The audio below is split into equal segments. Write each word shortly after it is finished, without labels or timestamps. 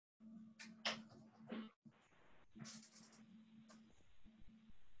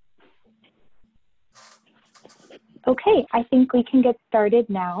Okay, I think we can get started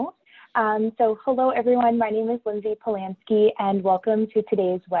now. So hello everyone, my name is Lindsay Polanski and welcome to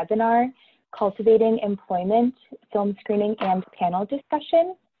today's webinar, Cultivating Employment, Film Screening and Panel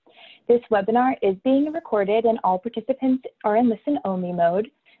Discussion. This webinar is being recorded and all participants are in listen-only mode.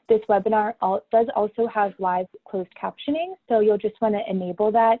 This webinar does also have live closed captioning, so you'll just want to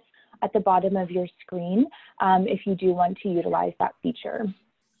enable that at the bottom of your screen if you do want to utilize that feature.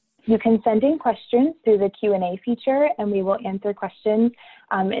 You can send in questions through the Q&A feature and we will answer questions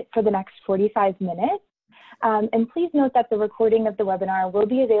for the next 45 minutes. And please note that the recording of the webinar will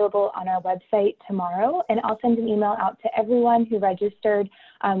be available on our website tomorrow, and I'll send an email out to everyone who registered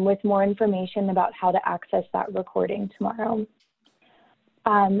with more information about how to access that recording tomorrow.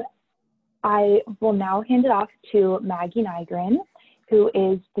 I will now hand it off to Maggie Nygren, who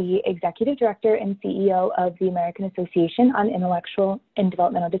is the Executive Director and CEO of the American Association on Intellectual and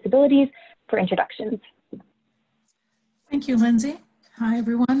Developmental Disabilities, for introductions. Thank you, Lindsay. Hi,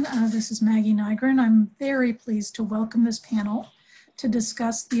 everyone. This is Maggie Nygren. I'm very pleased to welcome this panel to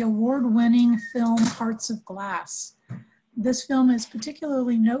discuss the award-winning film Hearts of Glass. This film is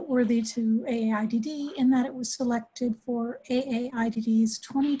particularly noteworthy to AAIDD in that it was selected for AAIDD's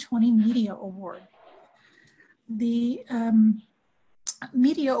 2020 Media Award. The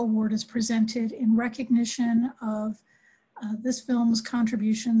Media Award is presented in recognition of this film's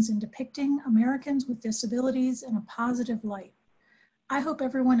contributions in depicting Americans with disabilities in a positive light. I hope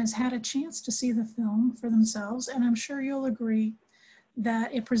everyone has had a chance to see the film for themselves, and I'm sure you'll agree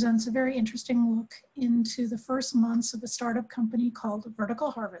that it presents a very interesting look into the first months of a startup company called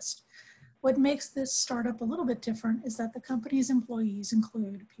Vertical Harvest. What makes this startup a little bit different is that the company's employees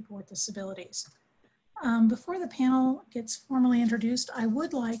include people with disabilities. Before the panel gets formally introduced, I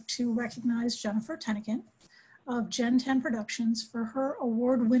would like to recognize Jennifer Tennekin of Gen 10 Productions for her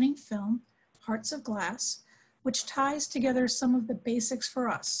award-winning film, Hearts of Glass, which ties together some of the basics for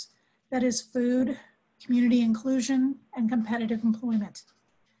us, that is food, community inclusion, and competitive employment.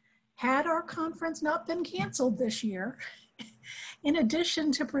 Had our conference not been canceled this year, in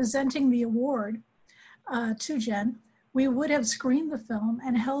addition to presenting the award to Jen, we would have screened the film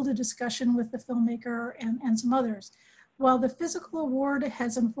and held a discussion with the filmmaker and some others. While the physical award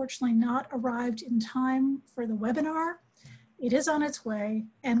has unfortunately not arrived in time for the webinar, it is on its way,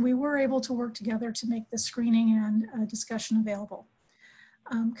 and we were able to work together to make the screening and discussion available.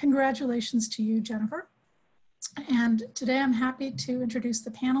 Congratulations to you, Jennifer. And today I'm happy to introduce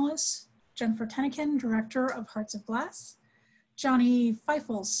the panelists: Jennifer Tennekin, Director of Hearts of Glass; Johnny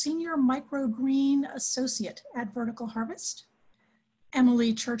Feifel, Senior Microgreen Associate at Vertical Harvest;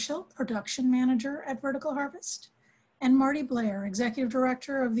 Emily Churchill, Production Manager at Vertical Harvest; and Marty Blair, Executive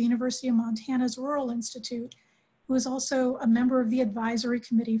Director of the University of Montana's Rural Institute, who is also a member of the advisory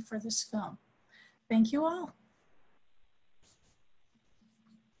committee for this film. Thank you all.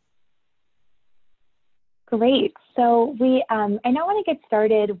 Great. So I now want to get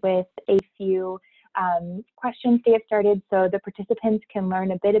started with a few questions to get started so the participants can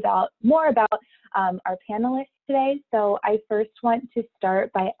learn a bit more about our panelists today. So I first want to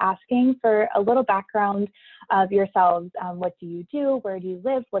start by asking for a little background of yourselves. What do you do? Where do you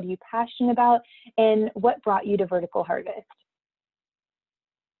live? What are you passionate about? And what brought you to Vertical Harvest?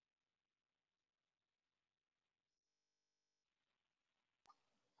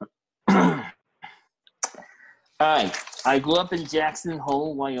 Hi, I grew up in Jackson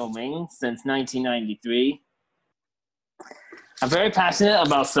Hole, Wyoming since 1993. I'm very passionate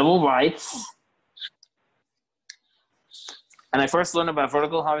about civil rights. And I first learned about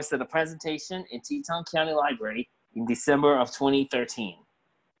Vertical Harvest at a presentation in Teton County Library in December of 2013. And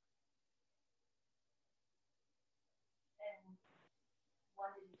when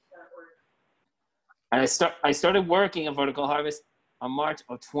did you start working? And I started working at Vertical Harvest on March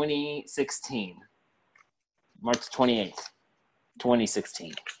of 2016. March 28th,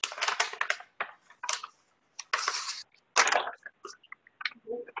 2016.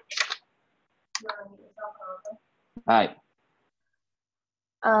 Hi.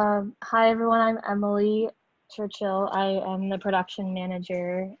 Hi everyone, I'm Emily Churchill. I am the production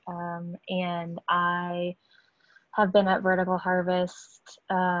manager, and I have been at Vertical Harvest,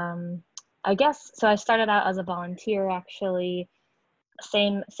 I guess, so I started out as a volunteer actually,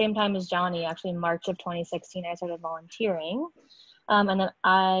 same time as Johnny, actually March of 2016 I started volunteering, and then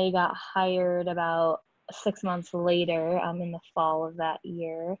I got hired about 6 months later in the fall of that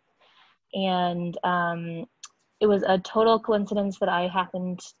year, and it was a total coincidence that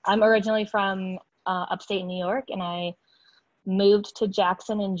I'm originally from upstate New York, and I moved to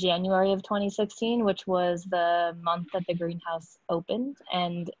Jackson in January of 2016, which was the month that the greenhouse opened.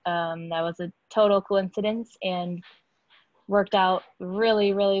 And that was a total coincidence and worked out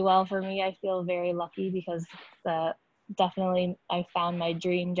really, really well for me. I feel very lucky because definitely I found my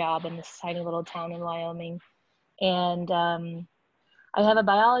dream job in this tiny little town in Wyoming. And I have a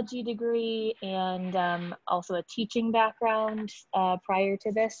biology degree and also a teaching background prior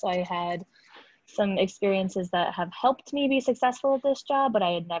to this. So I had some experiences that have helped me be successful at this job, but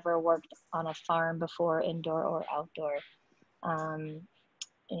I had never worked on a farm before, indoor or outdoor. And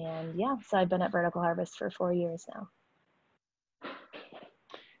yeah, so I've been at Vertical Harvest for 4 years now.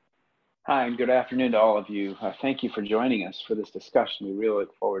 Hi, and good afternoon to all of you. Thank you for joining us for this discussion. We really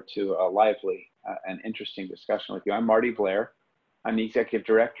look forward to a lively and interesting discussion with you. I'm Marty Blair. I'm the Executive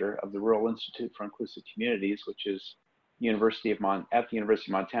Director of the Rural Institute for Inclusive Communities, which is at the University of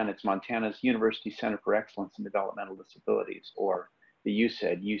Montana. It's Montana's University Center for Excellence in Developmental Disabilities, or the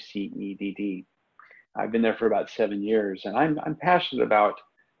UCED, UCEDD. I've been there for about 7 years, and I'm passionate about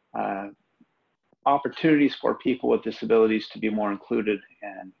opportunities for people with disabilities to be more included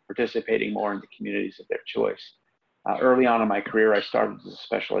and participating more in the communities of their choice. Early on in my career, I started as a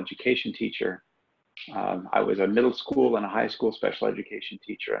special education teacher. I was a middle school and a high school special education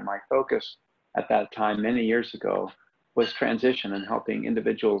teacher, and my focus at that time, many years ago, was transition and helping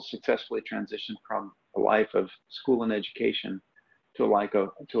individuals successfully transition from a life of school and education to a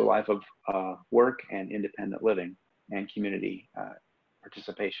life of work and independent living and community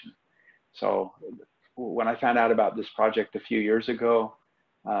participation. So when I found out about this project a few years ago,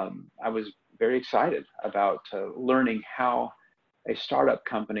 I was very excited about learning how a startup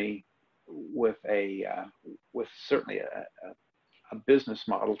company with certainly a business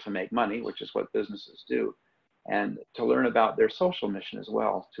model to make money, which is what businesses do, and to learn about their social mission as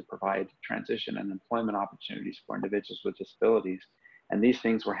well, to provide transition and employment opportunities for individuals with disabilities. And these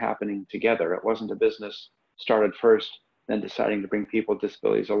things were happening together. It wasn't a business started first, then deciding to bring people with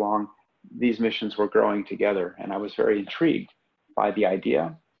disabilities along. These missions were growing together, and I was very intrigued by the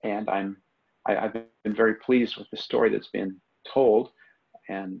idea. And I've been very pleased with the story that's been told,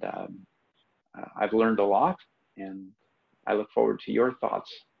 and I've learned a lot, and I look forward to your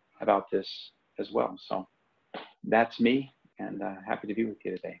thoughts about this as well. So that's me, and happy to be with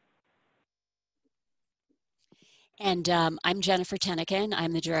you today. And I'm Jennifer Tennekin.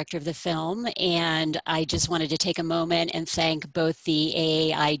 I'm the director of the film, and I just wanted to take a moment and thank both the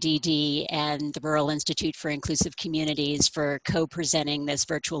AAIDD and the Rural Institute for Inclusive Communities for co-presenting this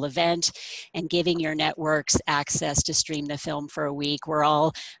virtual event and giving your networks access to stream the film for a week. We're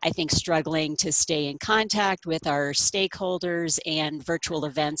all, I think, struggling to stay in contact with our stakeholders, and virtual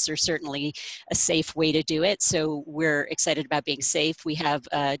events are certainly a safe way to do it. So we're excited about being safe. We have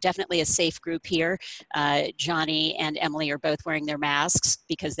definitely a safe group here. Johnny and Emily are both wearing their masks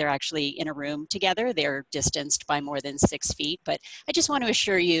because they're actually in a room together. They're distanced by more than 6 feet, but I just want to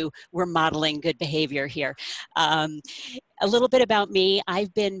assure you we're modeling good behavior here. A little bit about me.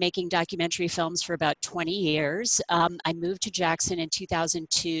 I've been making documentary films for about 20 years. I moved to Jackson in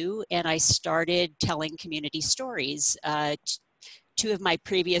 2002, and I started telling community stories. Two of my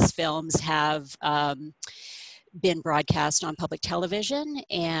previous films have been broadcast on public television,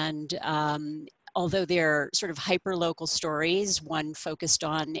 and although they're sort of hyper-local stories, one focused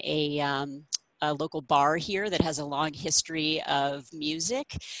on a local bar here that has a long history of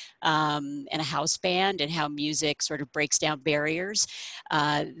music and a house band, and how music sort of breaks down barriers.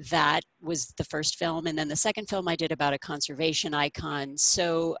 That was the first film. And then the second film I did about a conservation icon.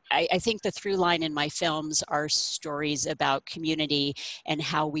 So I think the through line in my films are stories about community and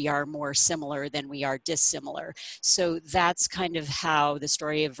how we are more similar than we are dissimilar. So that's kind of how the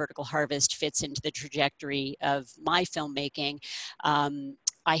story of Vertical Harvest fits into the trajectory of my filmmaking.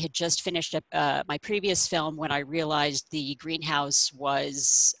 I had just finished my previous film when I realized the greenhouse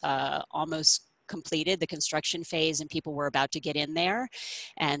was almost completed, the construction phase, and people were about to get in there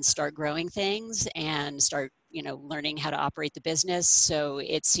and start growing things and start, learning how to operate the business. So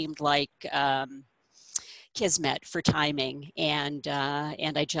it seemed like kismet for timing, and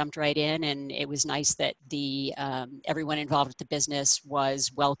I jumped right in, and it was nice that everyone involved with the business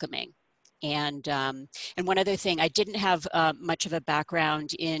was welcoming. And one other thing, I didn't have much of a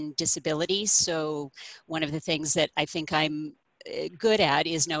background in disability, so one of the things that I think I'm good at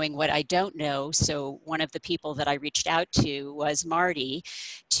is knowing what I don't know. So one of the people that I reached out to was Marty,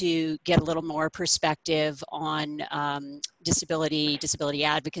 to get a little more perspective on disability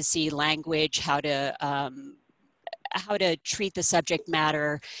advocacy, language, how to treat the subject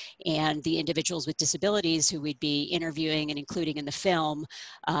matter, and the individuals with disabilities who we'd be interviewing and including in the film.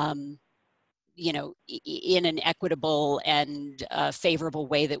 you know, in an equitable and favorable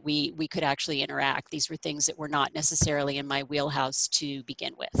way that we could actually interact. These were things that were not necessarily in my wheelhouse to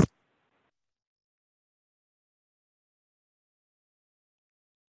begin with.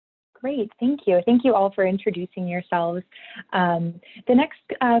 Great, thank you. Thank you all for introducing yourselves. The next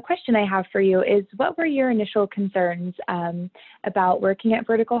question I have for you is, what were your initial concerns about working at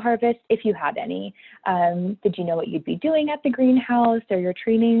Vertical Harvest, if you had any? Did you know what you'd be doing at the greenhouse, or your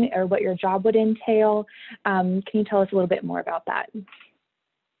training, or what your job would entail? Can you tell us a little bit more about that?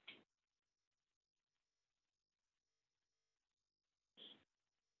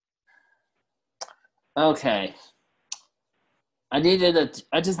 Okay. I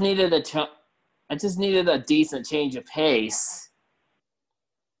just needed a decent change of pace.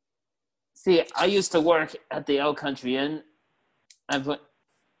 See, I used to work at the Old Country Inn. I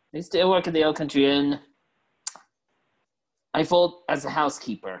used to work at the Old Country Inn. I fold as a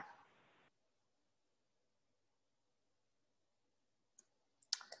housekeeper.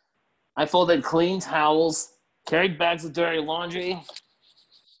 I folded clean towels, carried bags of dirty laundry,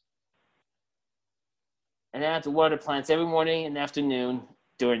 and I had to water plants every morning and afternoon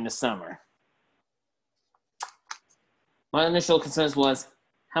during the summer. My initial concerns was,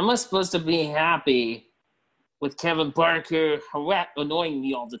 how am I supposed to be happy with Kevin Barker annoying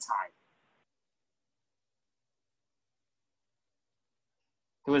me all the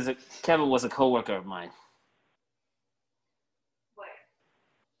time? Kevin was a coworker of mine. Where?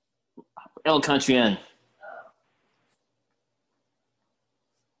 El Country Inn.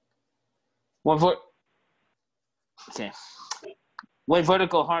 Okay. When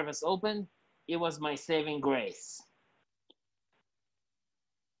Vertical Harvest opened, it was my saving grace.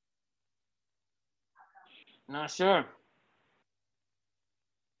 Not sure.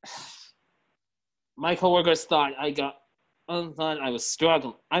 My coworkers thought I was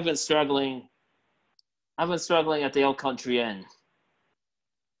struggling. I've been struggling at the Old Country Inn.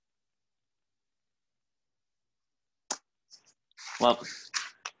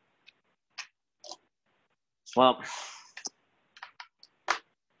 Well,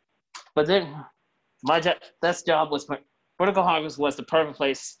 but then this job was, Vertical Harvest was the perfect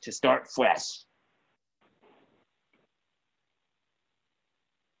place to start fresh.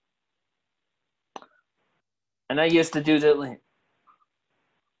 And I used to do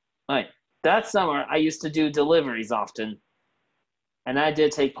that summer, I used to do deliveries often, and I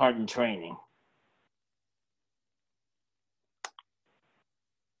did take part in training.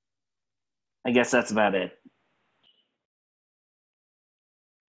 I guess that's about it.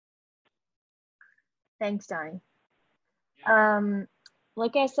 Thanks, Donnie.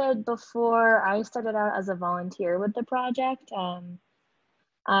 Like I said before, I started out as a volunteer with the project.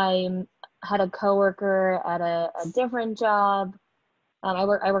 I had a coworker at a different job. I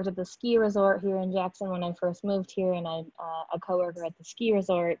worked at the ski resort here in Jackson when I first moved here, and a coworker at the ski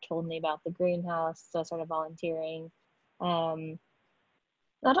resort told me about the greenhouse, so I started volunteering. I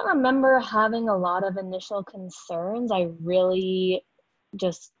don't remember having a lot of initial concerns. I really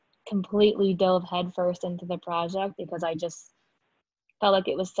just completely dove headfirst into the project because I just felt like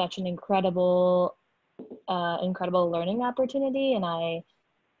it was such an incredible learning opportunity, and I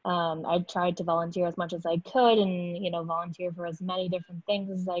tried to volunteer as much as I could, and volunteer for as many different things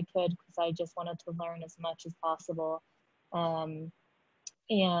as I could because I just wanted to learn as much as possible. And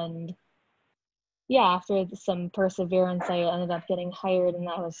yeah, after some perseverance, I ended up getting hired, and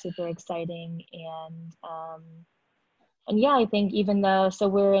that was super exciting. And yeah, I think even though, so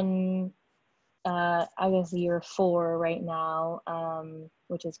we're in I guess year 4 right now,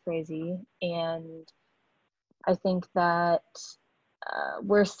 which is crazy, and I think that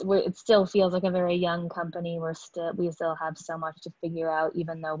it still feels like a very young company. We still have so much to figure out,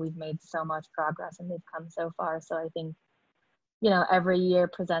 even though we've made so much progress and we've come so far. So I think, every year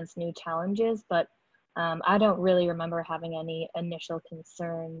presents new challenges, but I don't really remember having any initial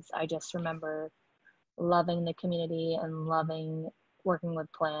concerns. I just remember loving the community and loving working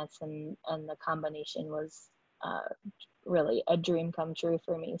with plants, and the combination was really a dream come true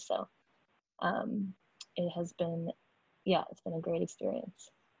for me. So it has been, it's been a great experience.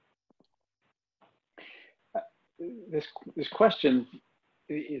 This question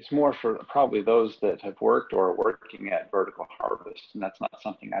is more for probably those that have worked or are working at Vertical Harvest, and that's not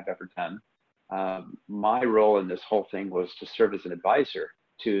something I've ever done. My role in this whole thing was to serve as an advisor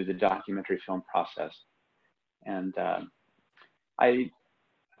to the documentary film process. And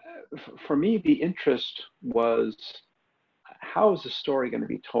for me, the interest was, how is the story going to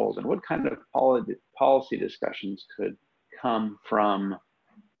be told, and what kind of policy discussions could come from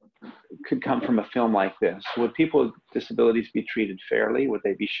a film like this? Would people with disabilities be treated fairly? Would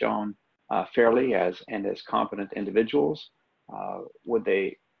they be shown fairly as competent individuals? Would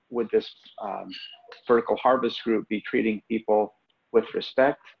this vertical harvest group be treating people with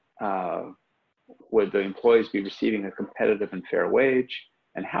respect? Would the employees be receiving a competitive and fair wage?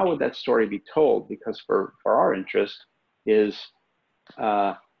 And how would that story be told? Because for our interest is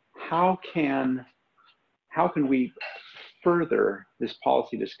how can we further this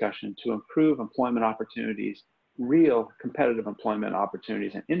policy discussion to improve employment opportunities, real competitive employment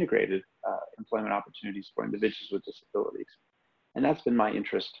opportunities, and integrated employment opportunities for individuals with disabilities. And that's been my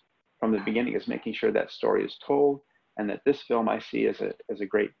interest from the beginning, is making sure that story is told, and that this film I see as a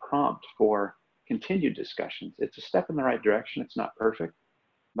great prompt for continued discussions. It's a step in the right direction. It's not perfect,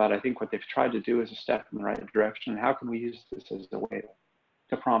 but I think what they've tried to do is a step in the right direction. How can we use this as a way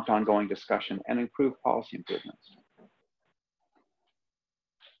to prompt ongoing discussion and improve policy improvements?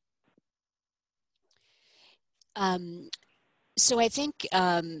 So I think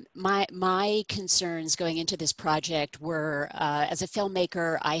my concerns going into this project were, as a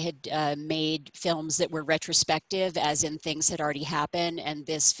filmmaker, I had made films that were retrospective, as in things had already happened, and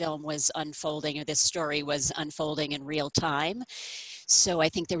this film was unfolding, or this story was unfolding in real time. So I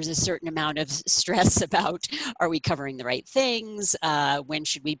think there was a certain amount of stress about, are we covering the right things? When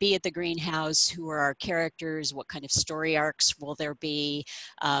should we be at the greenhouse? Who are our characters? What kind of story arcs will there be?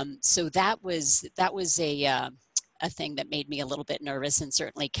 So that was a thing that made me a little bit nervous and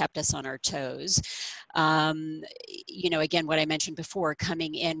certainly kept us on our toes. You know, again, what I mentioned before,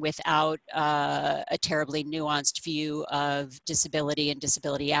 coming in without a terribly nuanced view of disability and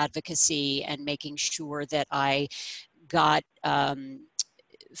disability advocacy, and making sure that I got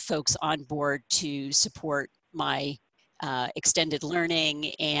folks on board to support my extended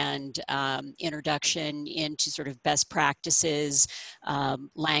learning and introduction into sort of best practices,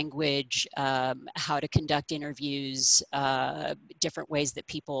 language, how to conduct interviews, different ways that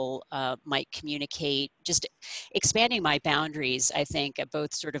people might communicate, just expanding my boundaries, I think,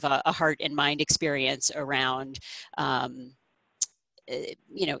 both sort of a heart and mind experience around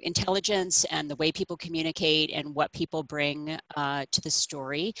you know, intelligence and the way people communicate and what people bring to the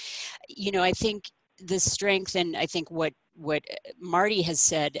story. You know, I think the strength, and I think what Marty has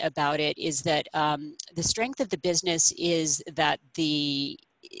said about it, is that the strength of the business is that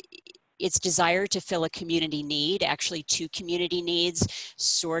its desire to fill a community need, actually two community needs,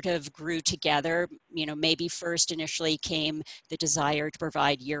 sort of grew together. You know, maybe first initially came the desire to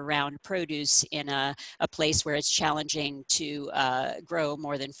provide year-round produce in a place where it's challenging to grow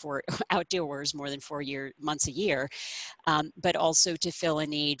more than outdoors more than 4 months a year. But also to fill a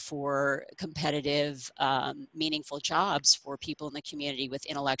need for competitive, meaningful jobs for people in the community with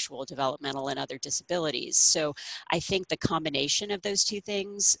intellectual, developmental, and other disabilities. So I think the combination of those two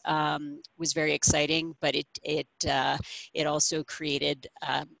things was very exciting, but it also created,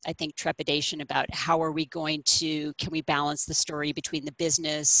 I think, trepidation about how are we going to, can we balance the story between the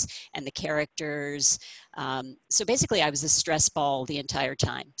business and the characters? So basically I was a stress ball the entire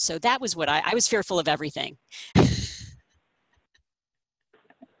time. So that was what I was fearful of everything.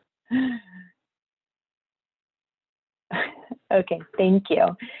 Okay, thank you.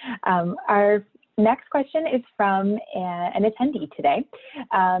 Our next question is from an attendee today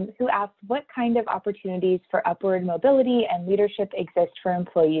who asked, what kind of opportunities for upward mobility and leadership exist for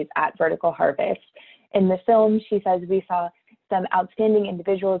employees at Vertical Harvest? In the film, she says, we saw some outstanding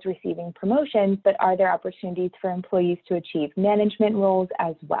individuals receiving promotions, but are there opportunities for employees to achieve management roles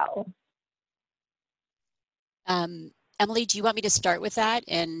as well? Emily, do you want me to start with that?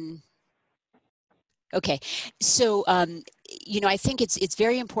 Okay, so you know, I think it's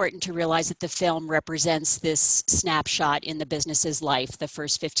very important to realize that the film represents this snapshot in the business's life, the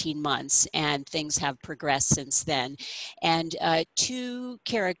first 15 months, and things have progressed since then. And two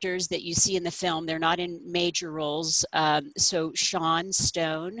characters that you see in the film, they're not in major roles. So Sean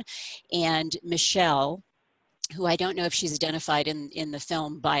Stone and Michelle, who I don't know if she's identified in the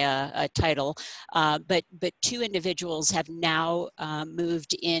film by a title, but two individuals have now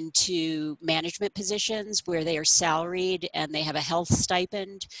moved into management positions where they are salaried and they have a health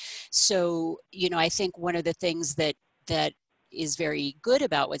stipend. So, you know, I think one of the things that is very good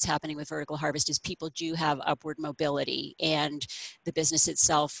about what's happening with Vertical Harvest is people do have upward mobility, and the business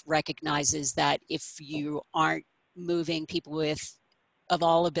itself recognizes that if you aren't moving people of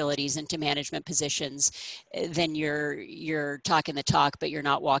all abilities into management positions, then you're talking the talk, but you're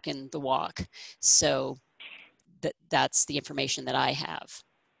not walking the walk. So that's the information that I have.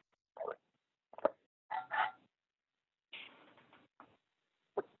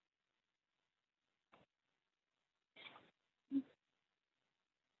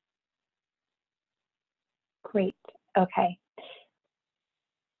 Great, okay.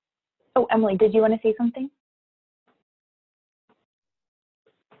 Oh, Emily, did you want to say something?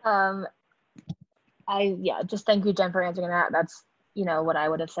 Just thank you, Jen, for answering that. That's, what I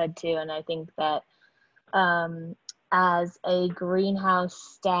would have said too. And I think that as a greenhouse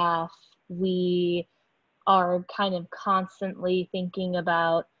staff, we are kind of constantly thinking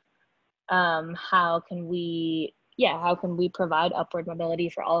about how can we provide upward mobility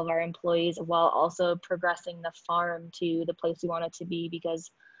for all of our employees while also progressing the farm to the place we want it to be.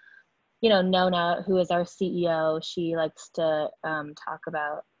 Because, Nona, who is our CEO, she likes to talk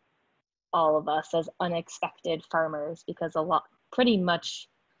about all of us as unexpected farmers, because pretty much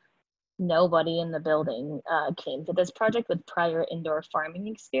nobody in the building came to this project with prior indoor farming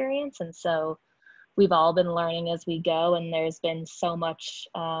experience. And so we've all been learning as we go, and there's been so much,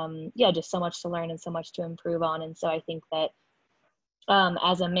 just so much to learn and so much to improve on. And so I think that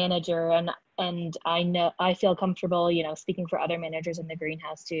as a manager, and I feel comfortable, speaking for other managers in the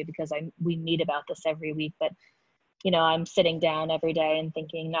greenhouse too, because we meet about this every week, but I'm sitting down every day and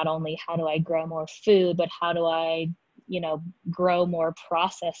thinking, not only how do I grow more food, but how do I, grow more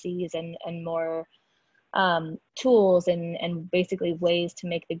processes and more tools and basically ways to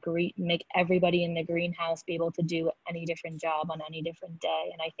make make everybody in the greenhouse be able to do any different job on any different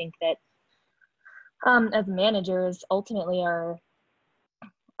day. And I think that as managers, ultimately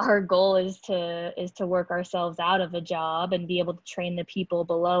our goal is to work ourselves out of a job and be able to train the people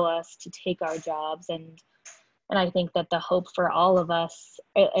below us to take our jobs. And I think that the hope for all of us,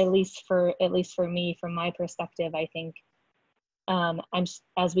 at least for me, from my perspective, I think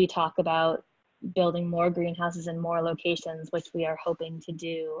as we talk about building more greenhouses in more locations, which we are hoping to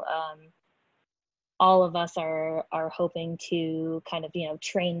do, all of us are hoping to kind of,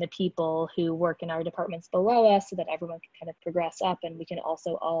 train the people who work in our departments below us so that everyone can kind of progress up, and we can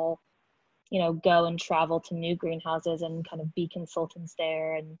also all, go and travel to new greenhouses and kind of be consultants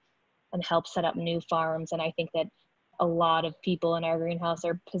there and help set up new farms. And I think that a lot of people in our greenhouse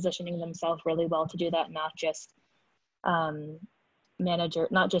are positioning themselves really well to do that, not just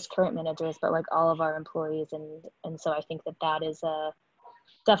not just current managers, but like all of our employees. And so I think that is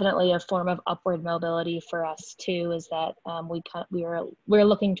definitely a form of upward mobility for us too, is that we're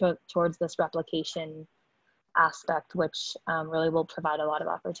looking towards this replication aspect, which really will provide a lot of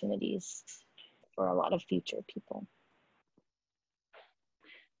opportunities for a lot of future people.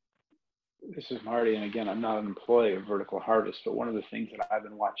 This is Marty, and again, I'm not an employee of Vertical Harvest, but one of the things that I've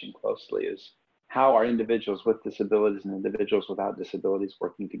been watching closely is how are individuals with disabilities and individuals without disabilities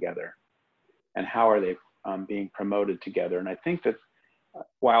working together, and how are they being promoted together. And I think that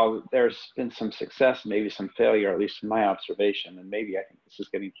while there's been some success, maybe some failure, at least in my observation, and maybe I think this is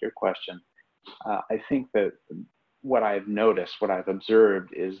getting to your question, I think that what I've noticed, what I've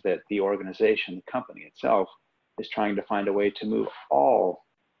observed, is that the organization, the company itself, is trying to find a way to move all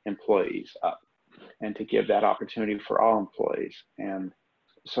employees up and to give that opportunity for all employees, and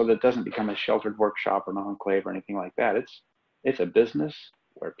so that it doesn't become a sheltered workshop or an enclave or anything like that. It's a business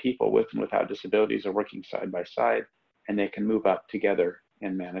where people with and without disabilities are working side by side, and they can move up together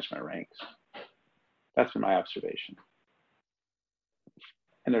in management ranks. That's been my observation,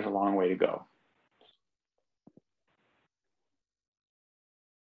 and there's a long way to go.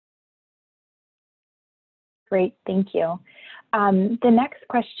 Great, thank you. The next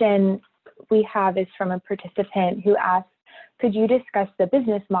question we have is from a participant who asks, could you discuss the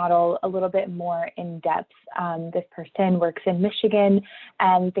business model a little bit more in depth? This person works in Michigan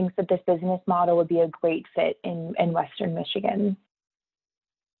and thinks that this business model would be a great fit in Western Michigan.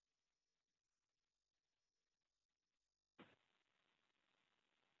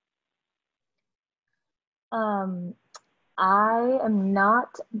 I am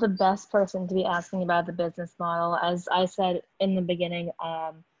not the best person to be asking about the business model. As I said in the beginning,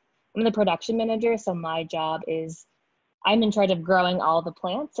 I'm the production manager, so my job is I'm in charge of growing all the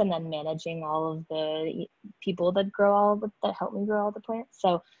plants and then managing all of the people that that help me grow all the plants.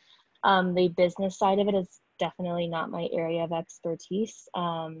 So the business side of it is definitely not my area of expertise,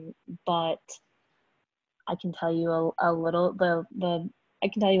 but I can tell you a little. I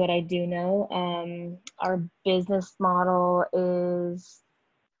can tell you what I do know. Our business model is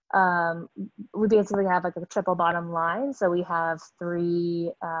we basically have like a triple bottom line. So we have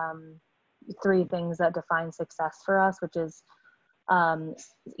three things that define success for us, which is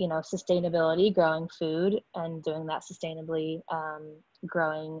sustainability, growing food and doing that sustainably,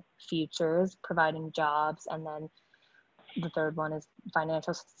 growing futures, providing jobs, and then the third one is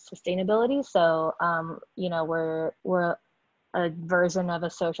financial sustainability. So we're a version of a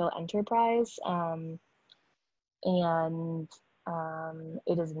social enterprise, and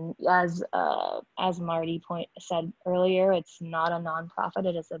It is, as Marty said earlier, it's not a nonprofit,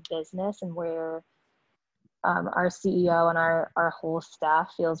 it is a business, and we're our CEO and our whole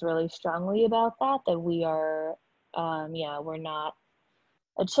staff feels really strongly about that we are, we're not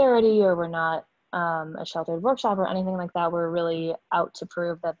a charity, or we're not a sheltered workshop or anything like that. We're really out to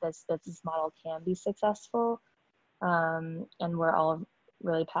prove that this business model can be successful. And we're all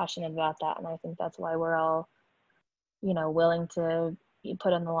really passionate about that. And I think that's why we're all, willing to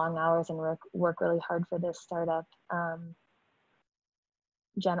put in the long hours and work really hard for this startup.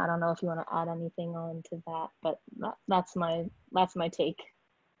 Jen, I don't know if you want to add anything on to that, but that's my take.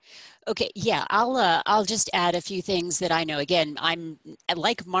 Okay, yeah, I'll just add a few things that I know. Again, I'm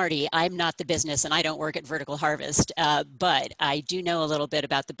like Marty, I'm not the business and I don't work at Vertical Harvest, but I do know a little bit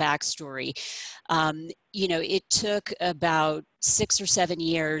about the backstory. It took about 6 or 7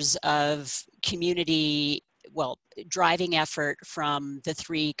 years of community, driving effort from the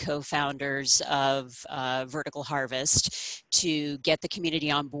 3 co-founders of Vertical Harvest to get the community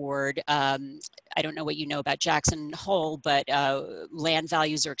on board. I don't know what you know about Jackson Hole, but land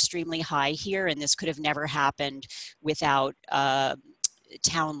values are extremely high here, and this could have never happened without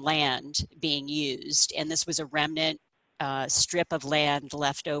town land being used. And this was a remnant strip of land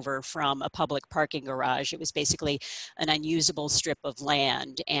left over from a public parking garage. It was basically an unusable strip of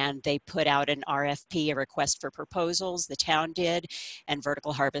land, and they put out an RFP, a request for proposals, the town did, and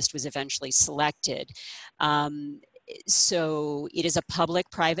Vertical Harvest was eventually selected. So it is a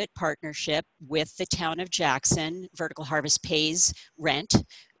public-private partnership with the town of Jackson. Vertical Harvest pays rent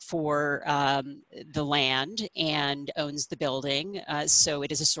for the land and owns the building. So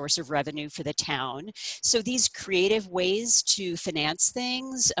it is a source of revenue for the town. So these creative ways to finance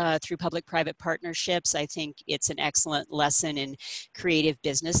things through public-private partnerships, I think it's an excellent lesson in creative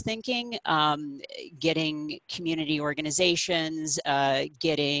business thinking, getting community organizations,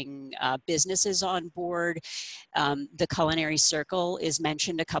 getting businesses on board. The Culinary Circle is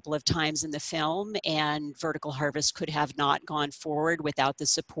mentioned a couple of times in the film, and Vertical Harvest could have not gone forward without the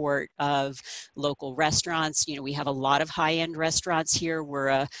support of local restaurants. We have a lot of high-end restaurants here. We're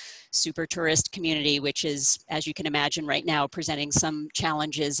a super tourist community, which is, as you can imagine right now, presenting some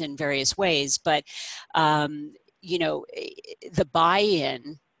challenges in various ways. But, the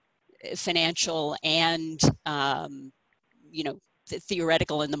buy-in, financial and,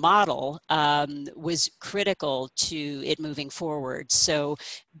 theoretical in the model, was critical to it moving forward. So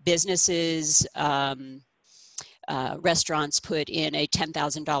businesses, restaurants put in a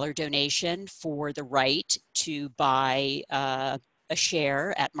 $10,000 donation for the right to buy a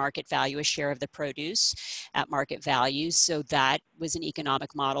share at market value, a share of the produce at market value. So that was an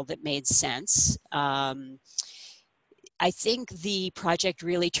economic model that made sense. I think the project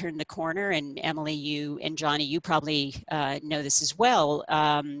really turned the corner, and Emily, you and Johnny, you probably know this as well.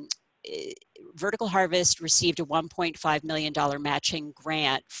 Vertical Harvest received a $1.5 million matching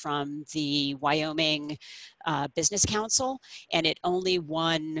grant from the Wyoming Business Council, and it only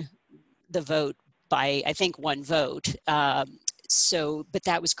won the vote by, I think, 1 vote. But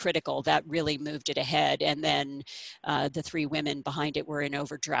that was critical. That really moved it ahead. And then the 3 women behind it were in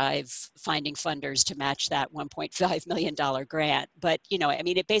overdrive, finding funders to match that $1.5 million grant. But,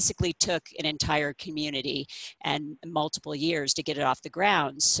 it basically took an entire community and multiple years to get it off the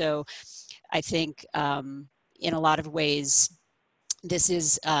ground. So I think in a lot of ways, this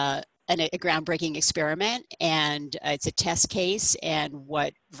is a groundbreaking experiment, and it's a test case. And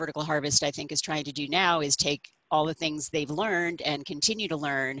what Vertical Harvest, I think, is trying to do now is take all the things they've learned and continue to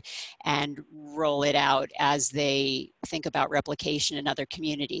learn and roll it out as they think about replication in other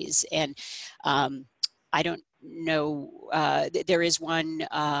communities. And I don't know, there is one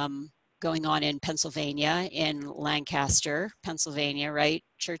going on in Pennsylvania, in Lancaster, Pennsylvania, right,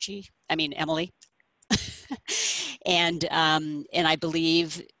 Emily? And I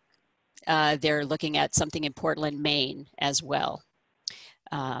believe they're looking at something in Portland, Maine as well.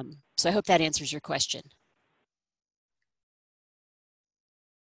 So I hope that answers your question.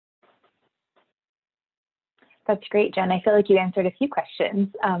 That's great, Jen. I feel like you answered a few questions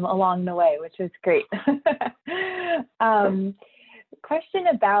along the way, which was great. Question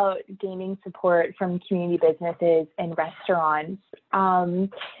about gaining support from community businesses and restaurants.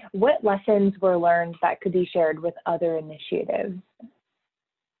 What lessons were learned that could be shared with other initiatives?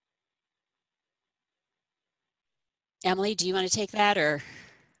 Emily, do you want to take that, or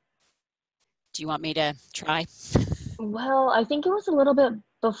do you want me to try? Well, I think it was a little bit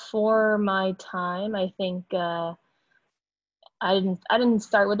before my time. I think I didn't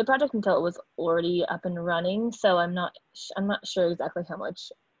start with the project until it was already up and running. So I'm not sure exactly how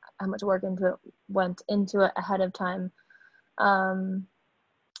much work went into it ahead of time.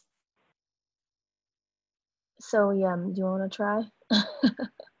 So yeah, do you want to try?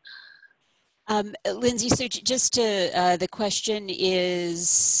 Lindsay, so just to, the question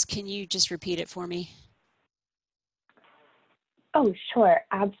is, can you just repeat it for me? Oh, sure,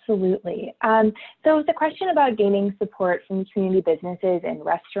 absolutely. So it's a question about gaining support from community businesses and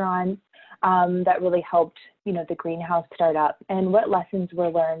restaurants that really helped, the greenhouse startup, and what lessons were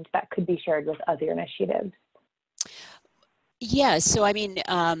learned that could be shared with other initiatives. Yeah, so I mean,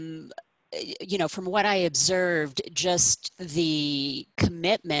 from what I observed, just the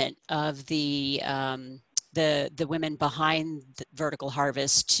commitment of the women behind the Vertical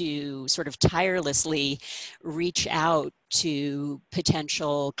Harvest to sort of tirelessly reach out to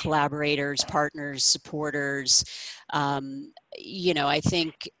potential collaborators, partners, supporters. I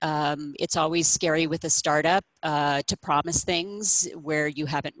think it's always scary with a startup to promise things where you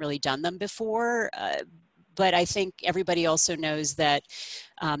haven't really done them before. But I think everybody also knows that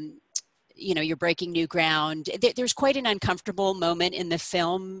you're breaking new ground. There's quite an uncomfortable moment in the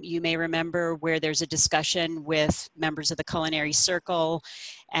film, you may remember, where there's a discussion with members of the culinary circle,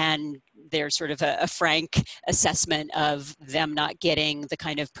 and there's sort of a frank assessment of them not getting the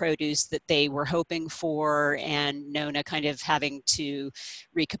kind of produce that they were hoping for, and Nona kind of having to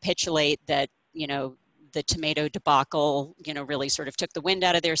recapitulate that, the tomato debacle, really sort of took the wind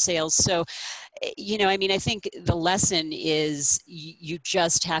out of their sails. So, I think the lesson is you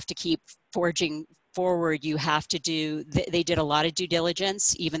just have to keep forging forward. You have to do, they did a lot of due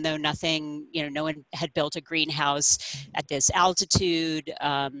diligence, even though nothing, no one had built a greenhouse at this altitude,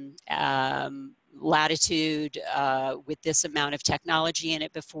 latitude, with this amount of technology in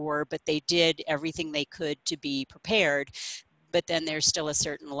it before, but they did everything they could to be prepared. But then there's still a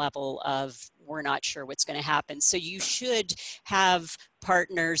certain level of, we're not sure what's going to happen. So you should have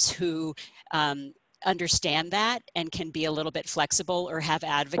partners who understand that and can be a little bit flexible, or have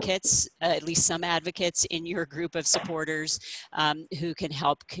advocates, at least some advocates in your group of supporters, who can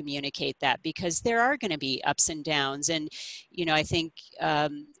help communicate that, because there are going to be ups and downs. And, I think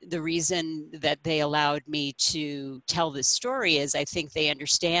the reason that they allowed me to tell this story is I think they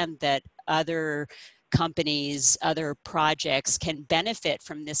understand that other companies, other projects can benefit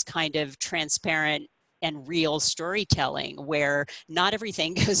from this kind of transparent and real storytelling, where not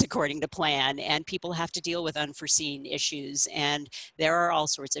everything goes according to plan and people have to deal with unforeseen issues, and there are all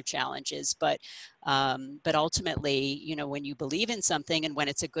sorts of challenges. But ultimately, when you believe in something and when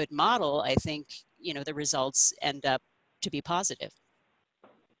it's a good model, I think, the results end up to be positive.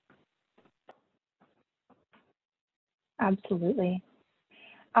 Absolutely.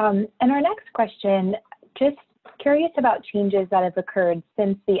 And our next question, just curious about changes that have occurred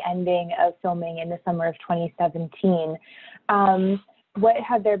since the ending of filming in the summer of 2017.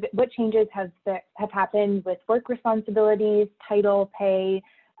 What changes have happened with work responsibilities, title, pay,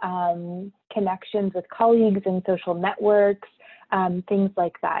 connections with colleagues and social networks, things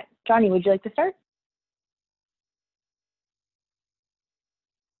like that? Johnny, would you like to start?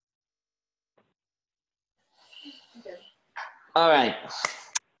 All right.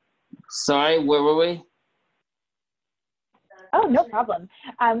 Sorry, where were we? Oh, no problem.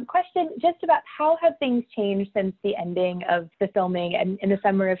 Question just about how have things changed since the ending of the filming and in the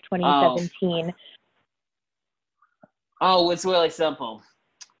summer of 2017? Oh, it's really simple.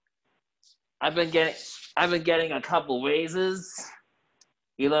 I've been getting a couple raises,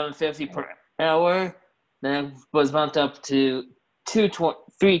 $11.50 per hour. Then it was bumped up to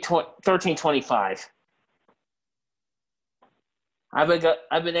 $13.25. I've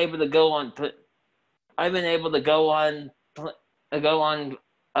been able to go on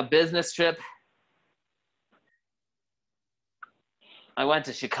a business trip. I went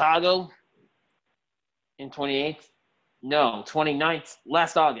to Chicago in 29th,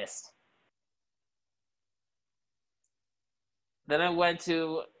 last August. Then I went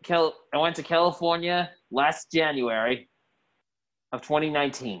to California last January of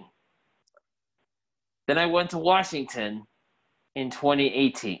 2019. Then I went to Washington in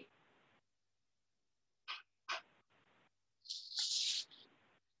 2018.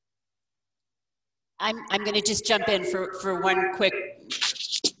 I'm going to just jump in for one quick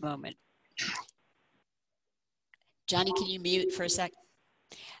moment. Johnny, can you mute for a sec?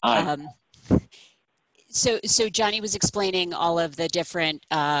 So Johnny was explaining all of the different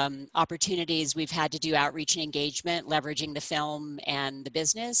opportunities we've had to do outreach and engagement, leveraging the film and the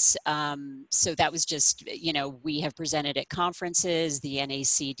business. So that was just, we have presented at conferences, the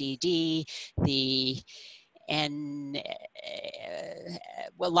NACDD,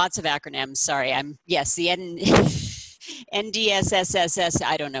 well, lots of acronyms. Sorry, the NDSSSS,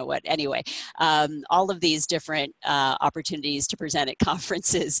 I don't know what, anyway, all of these different opportunities to present at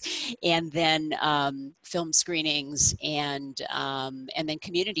conferences, and then film screenings and then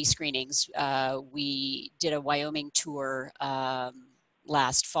community screenings. We did a Wyoming tour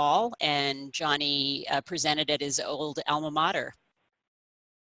last fall, and Johnny presented at his old alma mater.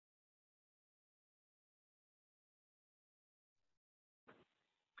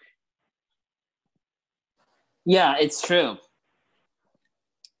 Yeah, it's true.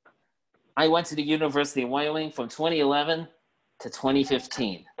 I went to the University of Wyoming from 2011 to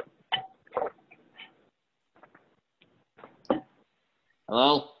 2015.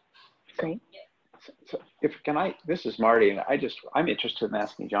 Hello? Great. So if can I, this is Marty, and I'm interested in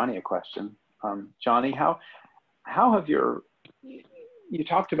asking Johnny a question. Johnny, how have you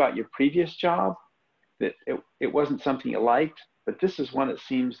talked about your previous job, that it wasn't something you liked, but this is one it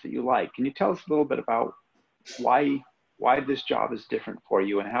seems that you like. Can you tell us a little bit about why this job is different for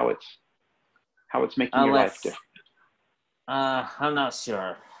you and how it's making your life different? I'm not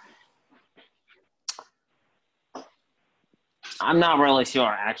sure. I'm not really sure,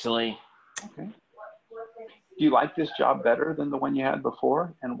 actually. Okay. Do you like this job better than the one you had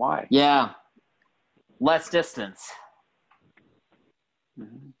before, and why? Yeah. Less distance.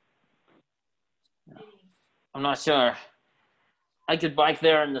 Mm-hmm. Yeah. I'm not sure. I could bike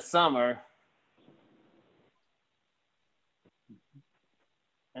there in the summer.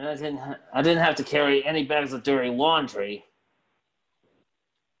 And I didn't have to carry any bags of dirty laundry.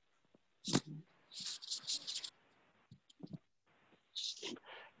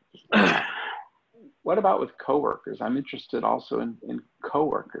 What about with coworkers? I'm interested also in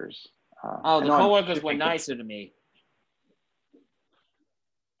coworkers. The coworkers were nicer to me.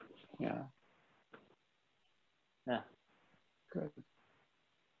 Yeah. Yeah. Good.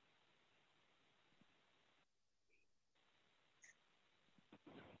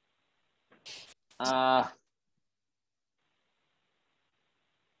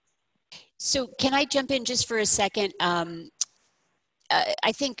 So can I jump in just for a second?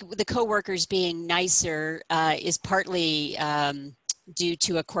 I think the coworkers being nicer is partly due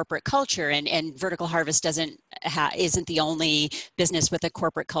to a corporate culture, and Vertical Harvest isn't the only business with a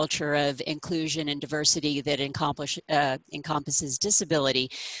corporate culture of inclusion and diversity that encompasses disability,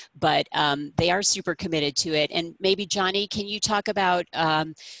 but they are super committed to it. And maybe Johnny, can you talk about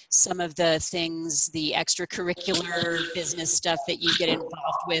some of the things, the extracurricular business stuff that you get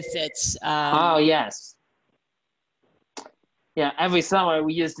involved with? That's oh yes. Yeah, every summer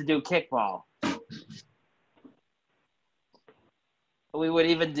we used to do kickball. We would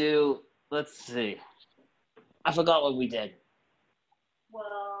even do, let's see, I forgot what we did.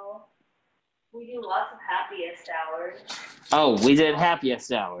 Well, we do lots of happiest hours. Oh, we did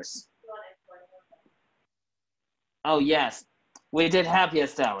happiest hours. Oh yes, we did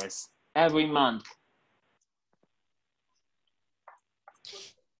happiest hours every month.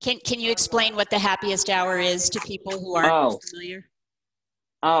 Can you explain what the happiest hour is to people who aren't familiar?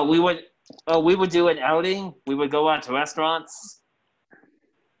 We would do an outing. We would go out to restaurants.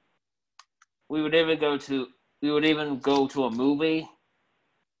 We would even go to a movie.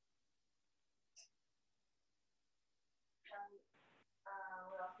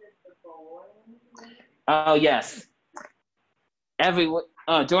 Oh yes.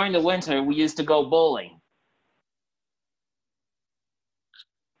 During the winter we used to go bowling.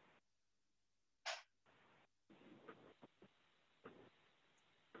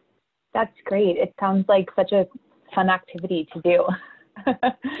 That's great. It sounds like such a fun activity to do.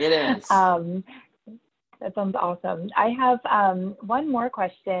 It is. That sounds awesome. I have one more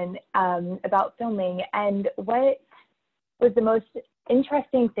question about filming, and what was the most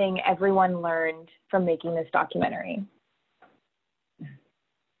interesting thing everyone learned from making this documentary?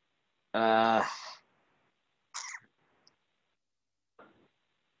 What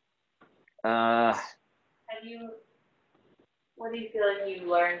do you feel like you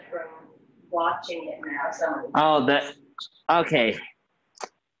learned from watching it now? Okay.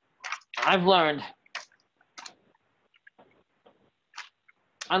 I learned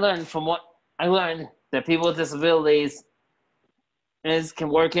that people with disabilities can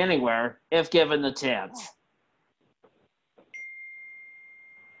work anywhere if given the chance.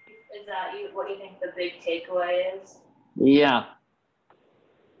 Is that what you think the big takeaway is? Yeah.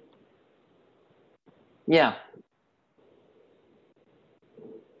 Yeah.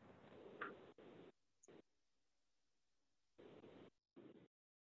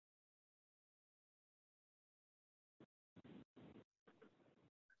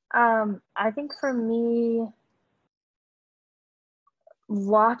 I think for me,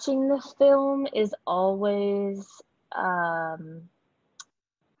 watching the film is always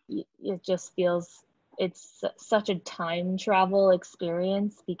it just feels, it's such a time travel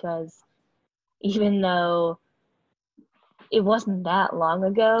experience, because even though it wasn't that long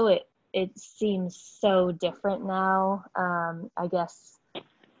ago, it seems so different now, I guess.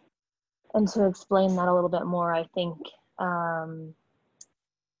 And to explain that a little bit more, I think,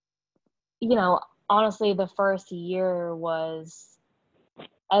 you know, honestly, the first year was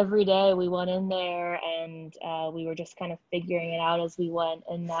every day we went in there, and we were just kind of figuring it out as we went.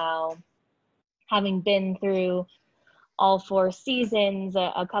 And now, having been through all 4 seasons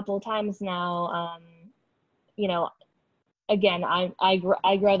a couple of times now, you know, again, I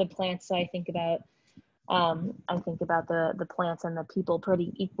grow the plants, so I think about the plants and the people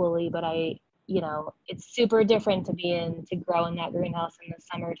pretty equally. But you know, it's super different to grow in that greenhouse in the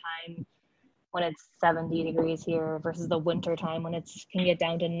summertime when it's 70 degrees here versus the winter time when it can get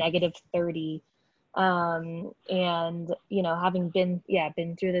down to -30. And you know, having been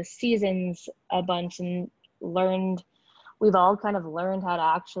through the seasons a bunch and we've all kind of learned how to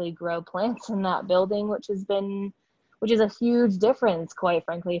actually grow plants in that building, which is a huge difference, quite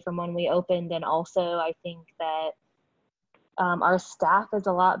frankly, from when we opened. And also, I think that our staff is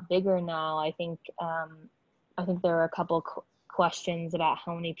a lot bigger now. I think there are a couple questions about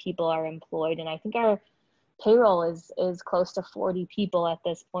how many people are employed, and I think our payroll is close to 40 people at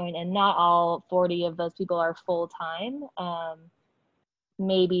this point, and not all 40 of those people are full-time.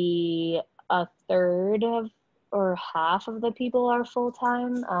 Maybe a third or half of the people are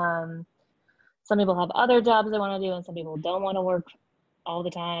full-time. Some people have other jobs they want to do, and some people don't want to work all the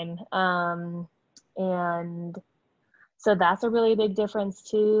time. And so that's a really big difference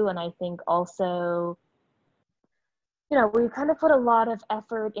too. And I think also, you know, we kind of put a lot of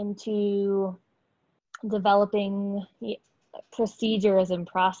effort into developing procedures and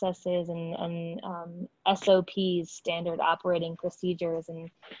processes and SOPs, standard operating procedures.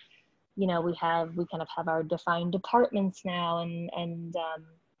 And, you know, we kind of have our defined departments now, and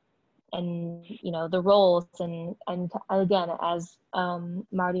you know, the roles, and again, as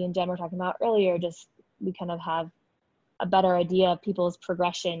Marty and Jen were talking about earlier, just we kind of have a better idea of people's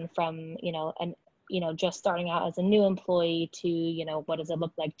progression from, you know, just starting out as a new employee to, you know, what does it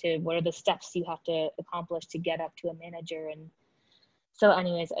look like, to what are the steps you have to accomplish to get up to a manager. And so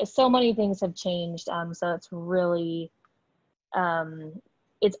anyways, so many things have changed. So it's really,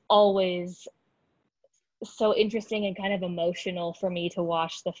 it's always so interesting and kind of emotional for me to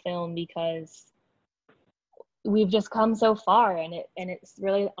watch the film, because we've just come so far, and it's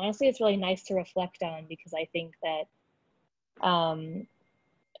really, honestly, it's really nice to reflect on, because I think that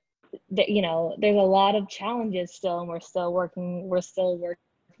that, you know, there's a lot of challenges still, and we're still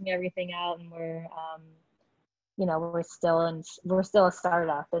working everything out, and you know, we're still a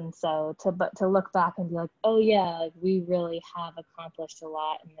startup. And so to look back and be like, oh yeah, like we really have accomplished a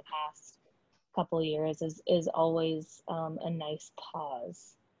lot in the past couple of years is always a nice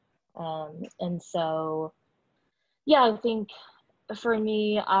pause. And so, yeah, I think for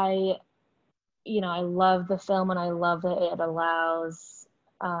me, I love the film, and I love that it allows,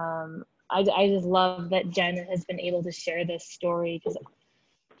 I just love that Jen has been able to share this story, because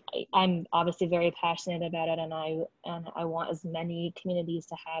I'm obviously very passionate about it, and I want as many communities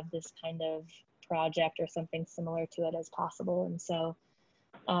to have this kind of project or something similar to it as possible. And so,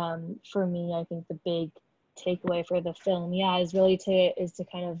 for me, I think the big takeaway for the film, is really to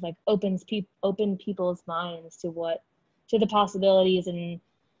kind of like open people's minds to the possibilities,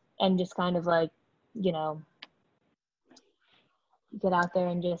 and just kind of like, you know, get out there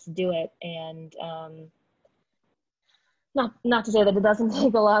and just do it. And not to say that it doesn't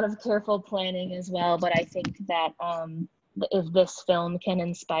take a lot of careful planning as well, but I think that if this film can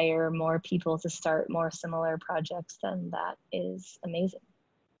inspire more people to start more similar projects, then that is amazing.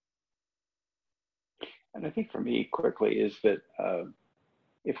 And I think for me, quickly, is that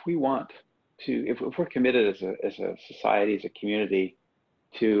if we want to, if we're committed as a society, as a community,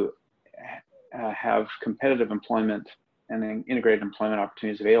 to have competitive employment and integrated employment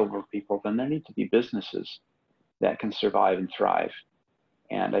opportunities available for people, then there need to be businesses that can survive and thrive.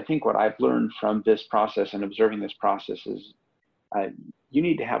 And I think what I've learned from this process and observing this process is you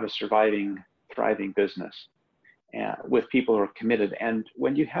need to have a surviving, thriving business with people who are committed. And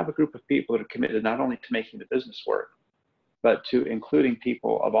when you have a group of people that are committed not only to making the business work, but to including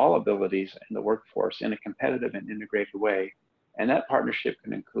people of all abilities in the workforce in a competitive and integrated way, and that partnership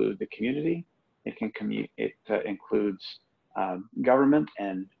can include the community, it includes government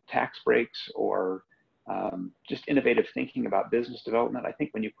and tax breaks, or just innovative thinking about business development. I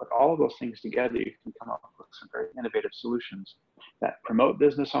think when you put all of those things together, you can come up with some very innovative solutions that promote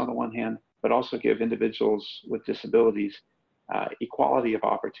business on the one hand, but also give individuals with disabilities equality of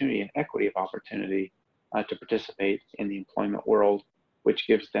opportunity and equity of opportunity to participate in the employment world, which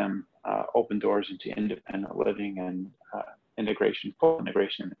gives them open doors into independent living and integration, full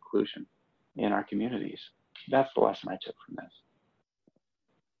integration and inclusion in our communities. That's the lesson I took from this.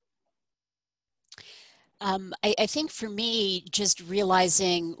 I think for me, just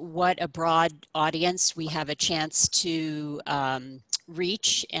realizing what a broad audience we have a chance to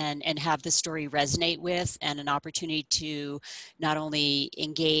reach and have the story resonate with, and an opportunity to not only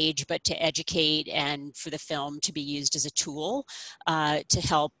engage, but to educate, and for the film to be used as a tool to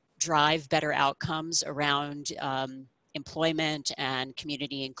help drive better outcomes around employment and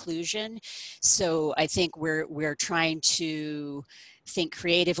community inclusion. So I think we're trying to think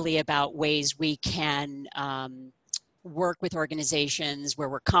creatively about ways we can work with organizations where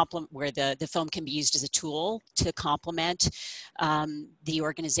where the film can be used as a tool to complement the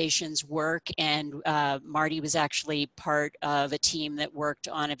organization's work. And Marty was actually part of a team that worked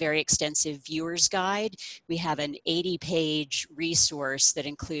on a very extensive viewer's guide. We have an 80-page resource that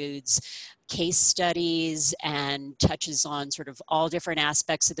includes case studies and touches on sort of all different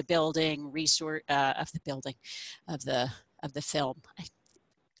aspects of the building, of the film.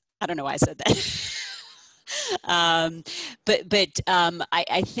 I don't know why I said that. I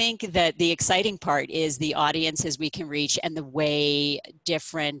think that the exciting part is the audiences we can reach and the way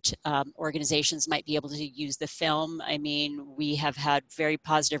different organizations might be able to use the film. I mean, we have had very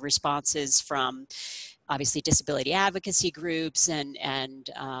positive responses from obviously disability advocacy groups and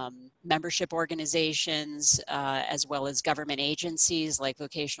membership organizations, as well as government agencies like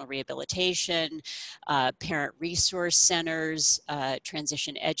vocational rehabilitation, parent resource centers,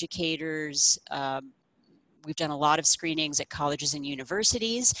 transition educators. We've done a lot of screenings at colleges and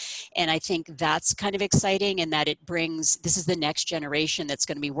universities, and I think that's kind of exciting in that it brings, this is the next generation that's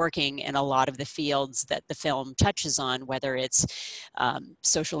going to be working in a lot of the fields that the film touches on, whether it's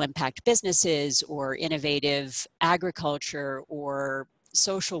social impact businesses or innovative agriculture or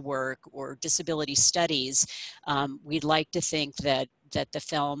social work or disability studies. We'd like to think that the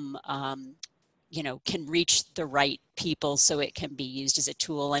film can reach the right people so it can be used as a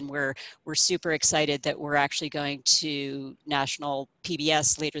tool. And we're super excited that we're actually going to National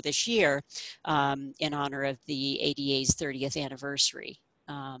PBS later this year in honor of the ADA's 30th anniversary.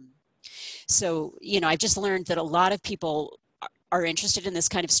 So, I've just learned that a lot of people are interested in this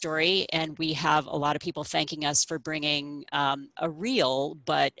kind of story, and we have a lot of people thanking us for bringing a real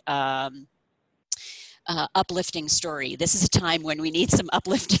but uplifting story. This is a time when we need some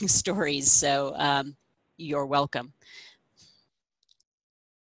uplifting stories, so you're welcome.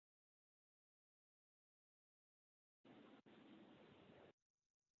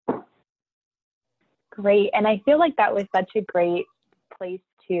 Great, and I feel like that was such a great place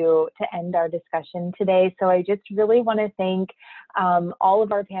to end our discussion today. So I just really want to thank all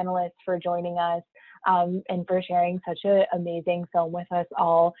of our panelists for joining us and for sharing such an amazing film with us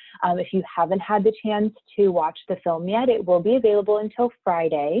all. If you haven't had the chance to watch the film yet, it will be available until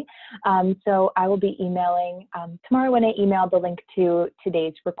Friday. So I will be emailing tomorrow when I email the link to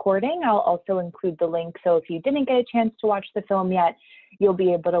today's recording. I'll also include the link, so if you didn't get a chance to watch the film yet, you'll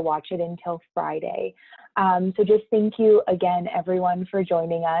be able to watch it until Friday. So just thank you again, everyone, for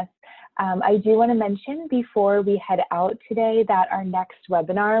joining us. I do want to mention before we head out today that our next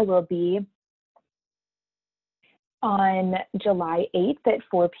webinar will be on July 8th at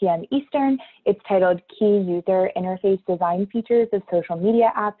 4 p.m. Eastern. It's titled Key User Interface Design Features of Social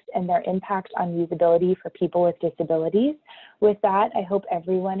Media Apps and Their Impact on Usability for People with Disabilities. With that, I hope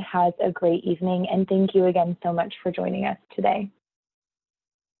everyone has a great evening, and thank you again so much for joining us today.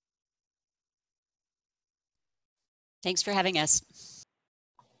 Thanks for having us.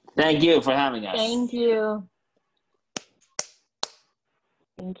 Thank you for having us. Thank you.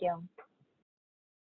 Thank you.